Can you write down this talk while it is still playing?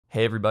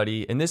Hey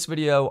everybody, in this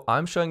video,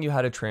 I'm showing you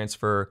how to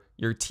transfer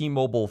your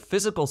T-Mobile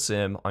physical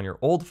SIM on your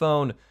old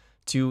phone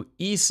to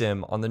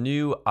eSIM on the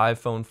new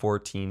iPhone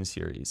 14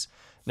 series.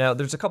 Now,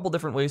 there's a couple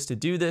different ways to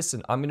do this,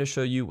 and I'm going to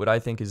show you what I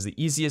think is the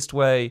easiest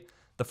way.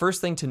 The first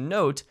thing to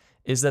note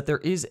is that there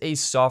is a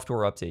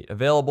software update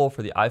available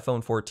for the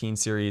iPhone 14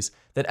 series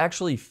that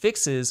actually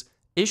fixes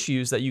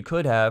issues that you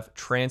could have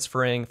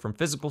transferring from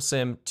physical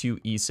SIM to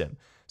eSIM.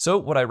 So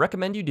what I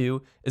recommend you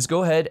do is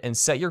go ahead and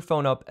set your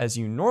phone up as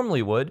you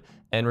normally would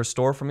and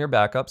restore from your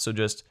backup. So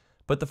just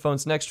put the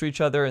phones next to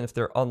each other, and if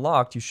they're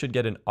unlocked, you should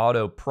get an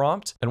auto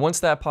prompt. And once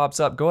that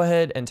pops up, go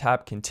ahead and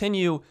tap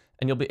continue,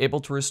 and you'll be able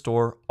to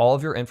restore all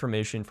of your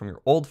information from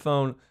your old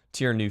phone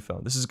to your new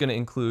phone. This is going to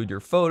include your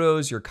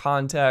photos, your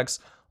contacts,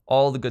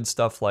 all the good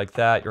stuff like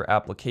that, your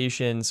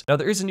applications. Now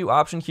there is a new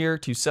option here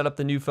to set up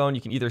the new phone.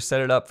 You can either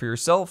set it up for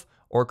yourself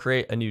or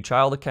create a new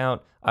child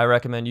account. I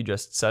recommend you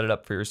just set it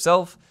up for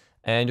yourself,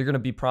 and you're going to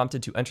be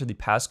prompted to enter the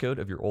passcode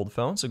of your old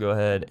phone. So go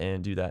ahead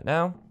and do that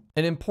now.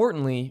 And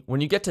importantly,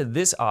 when you get to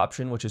this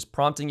option, which is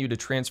prompting you to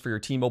transfer your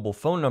T-Mobile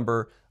phone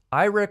number,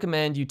 I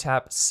recommend you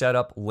tap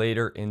Setup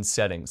Later in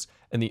Settings.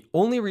 And the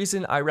only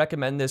reason I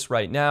recommend this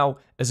right now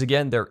is,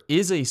 again, there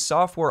is a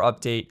software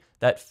update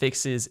that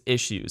fixes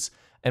issues.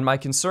 And my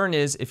concern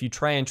is if you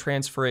try and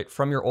transfer it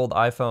from your old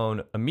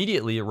iPhone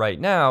immediately right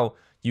now,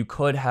 you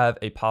could have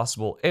a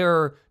possible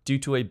error due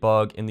to a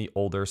bug in the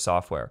older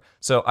software.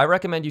 So I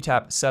recommend you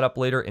tap Setup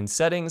Later in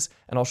Settings,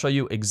 and I'll show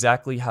you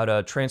exactly how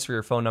to transfer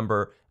your phone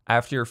number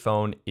after your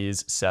phone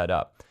is set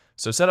up.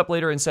 So Setup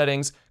Later in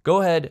Settings,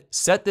 go ahead,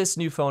 set this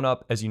new phone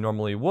up as you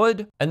normally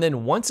would, and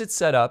then once it's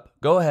set up,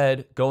 go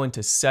ahead, go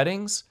into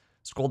Settings,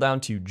 scroll down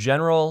to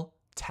General,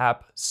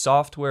 tap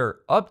Software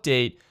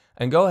Update,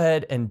 and go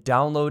ahead and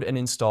download and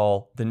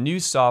install the new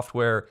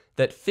software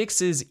that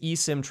fixes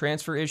eSIM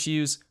transfer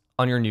issues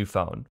on your new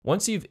phone.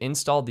 Once you've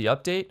installed the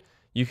update,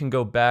 you can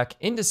go back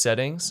into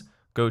Settings,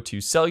 go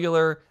to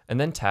Cellular, and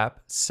then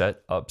tap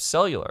Set Up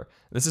Cellular.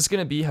 This is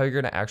going to be how you're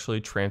going to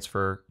actually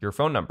transfer your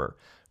phone number.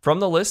 From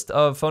the list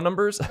of phone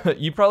numbers,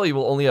 you probably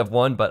will only have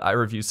one, but I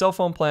review cell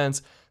phone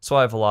plans, so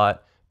I have a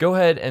lot. Go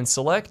ahead and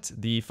select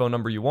the phone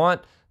number you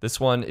want. This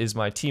one is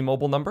my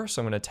T-Mobile number,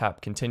 so I'm going to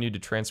tap Continue to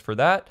transfer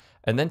that,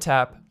 and then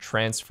tap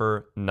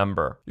Transfer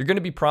Number. You're going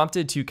to be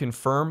prompted to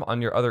confirm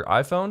on your other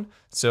iPhone,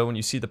 so when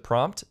you see the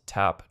prompt,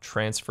 tap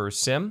Transfer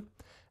SIM,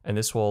 and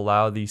this will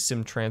allow the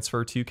SIM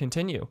transfer to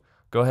continue.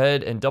 Go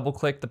ahead and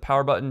double-click the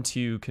power button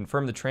to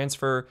confirm the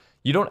transfer.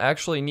 You don't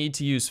actually need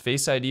to use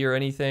Face ID or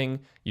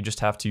anything. You just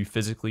have to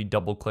physically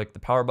double-click the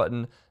power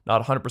button.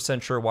 Not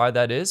 100% sure why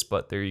that is,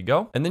 but there you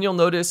go. And then you'll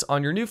notice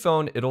on your new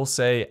phone, it'll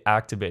say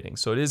activating.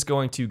 So it is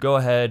going to go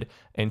ahead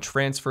and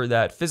transfer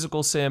that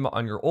physical SIM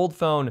on your old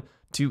phone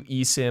to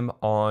eSIM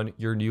on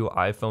your new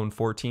iPhone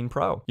 14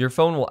 Pro. Your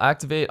phone will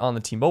activate on the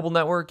T-Mobile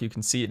network. You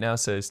can see it now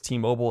says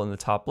T-Mobile in the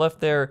top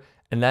left there.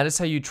 And that is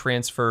how you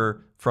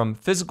transfer from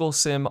physical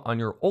SIM on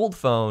your old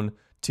phone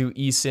to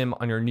eSIM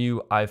on your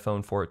new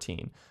iPhone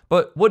 14.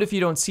 But what if you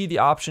don't see the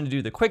option to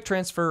do the quick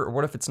transfer, or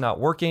what if it's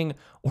not working?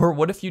 Or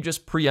what if you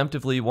just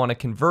preemptively want to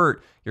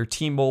convert your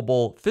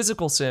T-Mobile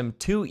physical SIM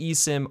to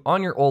eSIM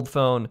on your old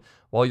phone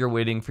while you're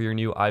waiting for your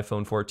new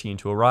iPhone 14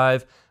 to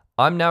arrive?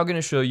 I'm now going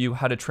to show you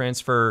how to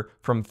transfer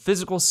from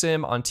physical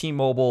SIM on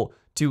T-Mobile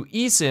to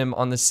eSIM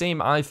on the same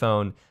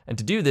iPhone. And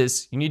to do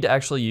this, you need to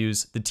actually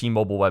use the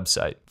T-Mobile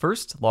website.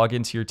 First, log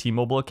into your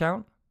T-Mobile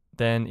account.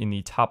 Then in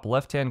the top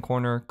left-hand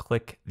corner,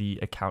 click the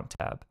Account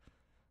tab.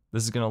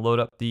 This is going to load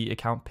up the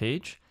account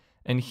page.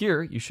 And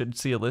here, you should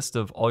see a list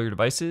of all your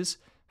devices.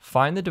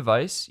 Find the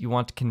device you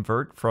want to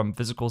convert from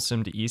physical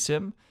SIM to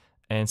eSIM,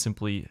 and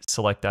simply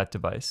select that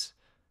device.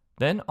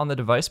 Then on the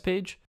device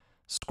page,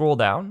 scroll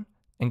down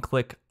and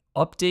click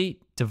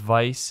Update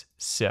Device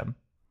SIM.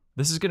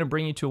 This is going to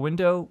bring you to a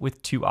window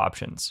with two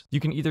options. You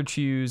can either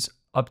choose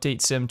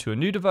Update SIM to a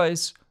new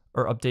device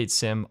or Update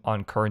SIM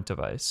on current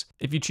device.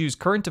 If you choose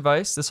current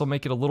device, this will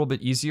make it a little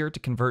bit easier to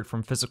convert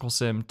from physical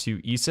SIM to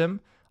eSIM.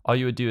 All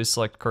you would do is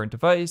select current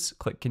device,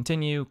 click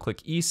Continue, click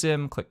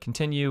eSIM, click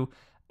Continue,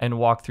 and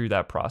walk through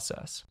that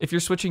process. If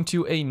you're switching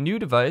to a new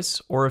device,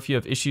 or if you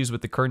have issues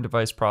with the current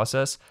device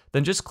process,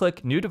 then just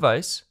click New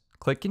Device,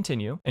 click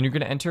Continue, and you're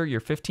going to enter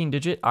your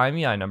 15-digit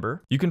IMEI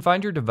number. You can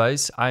find your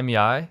device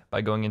IMEI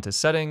by going into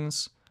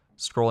Settings,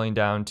 scrolling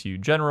down to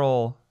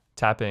General,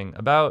 tapping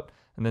About,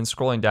 and then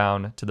scrolling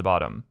down to the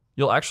bottom.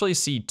 You'll actually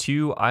see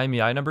two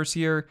IMEI numbers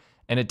here,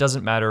 and it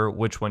doesn't matter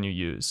which one you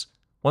use.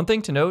 One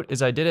thing to note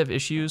is I did have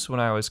issues when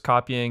I was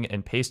copying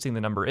and pasting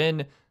the number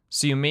in,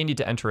 so you may need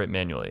to enter it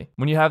manually.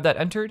 When you have that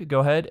entered, go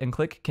ahead and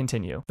click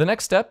Continue. The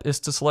next step is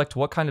to select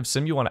what kind of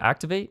SIM you want to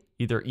activate,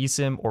 either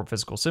eSIM or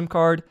physical SIM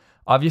card.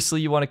 Obviously,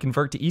 you want to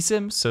convert to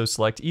eSIM, so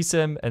select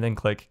eSIM and then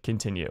click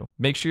Continue.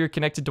 Make sure you're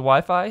connected to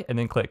Wi-Fi and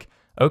then click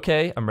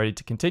OK, I'm ready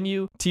to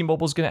continue.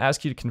 T-Mobile is going to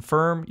ask you to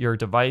confirm your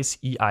device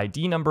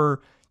EID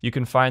number. You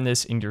can find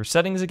this in your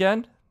settings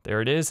again.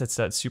 There it is. That's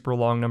that super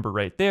long number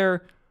right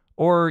there.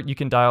 Or you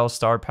can dial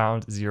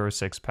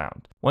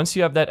 *#06#. Once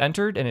you have that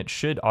entered and it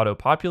should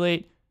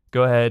auto-populate,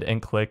 go ahead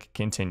and click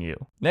continue.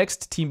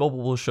 Next,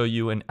 T-Mobile will show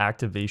you an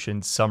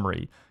activation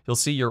summary. You'll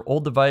see your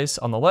old device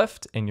on the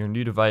left and your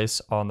new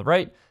device on the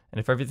right. And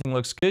if everything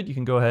looks good, you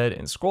can go ahead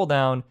and scroll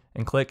down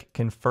and click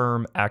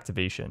confirm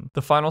activation.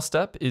 The final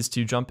step is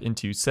to jump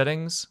into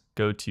settings,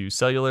 go to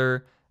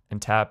cellular,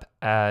 and tap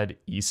add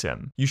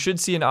eSIM. You should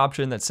see an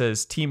option that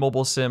says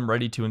T-Mobile SIM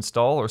ready to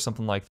install or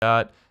something like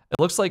that. It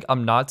looks like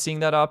I'm not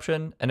seeing that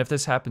option. And if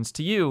this happens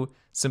to you,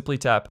 simply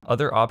tap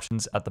other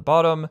options at the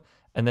bottom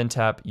and then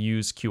tap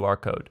use QR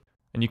code.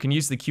 And you can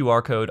use the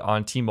QR code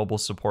on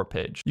T-Mobile's support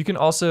page. You can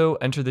also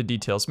enter the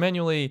details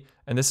manually,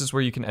 and this is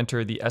where you can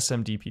enter the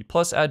SMDP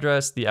Plus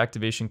address, the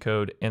activation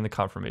code, and the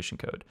confirmation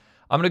code.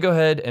 I'm gonna go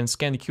ahead and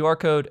scan the QR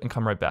code and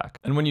come right back.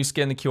 And when you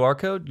scan the QR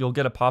code, you'll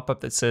get a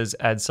pop-up that says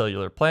add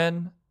cellular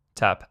plan,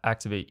 tap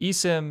activate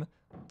eSIM,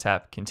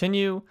 tap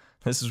continue.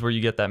 This is where you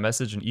get that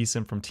message, and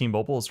eSIM from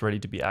T-Mobile is ready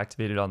to be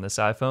activated on this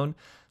iPhone.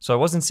 So I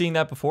wasn't seeing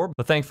that before,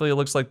 but thankfully it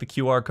looks like the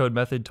QR code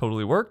method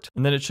totally worked.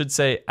 And then it should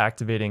say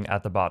activating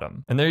at the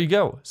bottom. And there you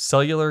go,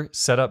 cellular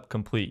setup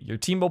complete. Your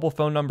T-Mobile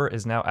phone number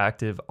is now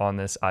active on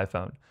this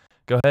iPhone.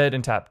 Go ahead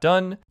and tap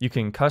done. You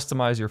can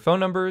customize your phone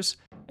numbers.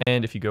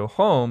 And if you go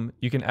home,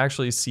 you can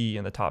actually see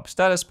in the top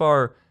status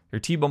bar, your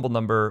T-Mobile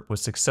number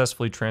was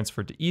successfully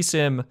transferred to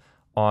eSIM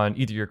on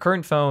either your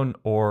current phone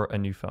or a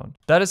new phone.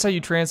 That is how you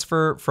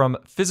transfer from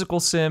physical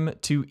SIM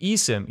to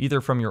eSIM,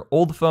 either from your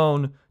old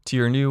phone to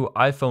your new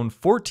iPhone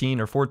 14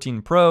 or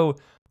 14 Pro,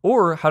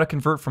 or how to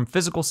convert from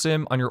physical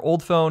SIM on your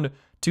old phone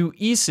to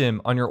eSIM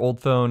on your old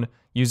phone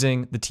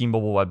using the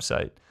T-Mobile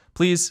website.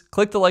 Please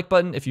click the like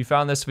button if you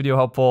found this video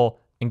helpful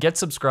and get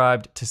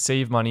subscribed to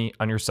save money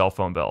on your cell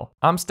phone bill.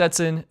 I'm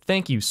Stetson,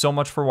 thank you so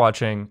much for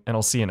watching, and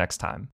I'll see you next time.